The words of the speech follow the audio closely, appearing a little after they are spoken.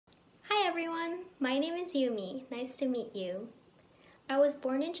My name is Yumi. Nice to meet you. I was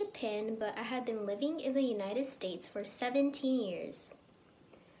born in Japan, but I have been living in the United States for 17 years.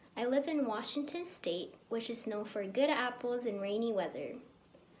 I live in Washington State, which is known for good apples and rainy weather.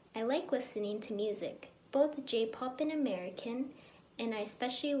 I like listening to music, both J-pop and American, and I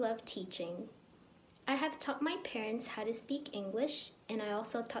especially love teaching. I have taught my parents how to speak English, and I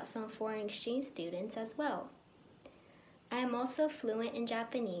also taught some foreign exchange students as well. I am also fluent in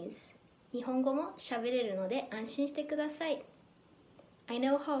Japanese. 日本語も喋れるので安心してください。I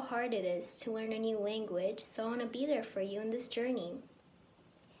know how hard it is to learn a new language, so I want to be there for you in this journey.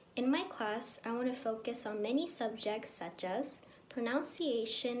 In my class, I want to focus on many subjects such as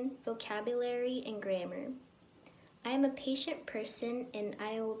pronunciation, vocabulary, and grammar. I am a patient person and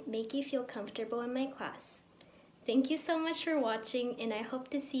I will make you feel comfortable in my class. Thank you so much for watching and I hope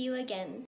to see you again.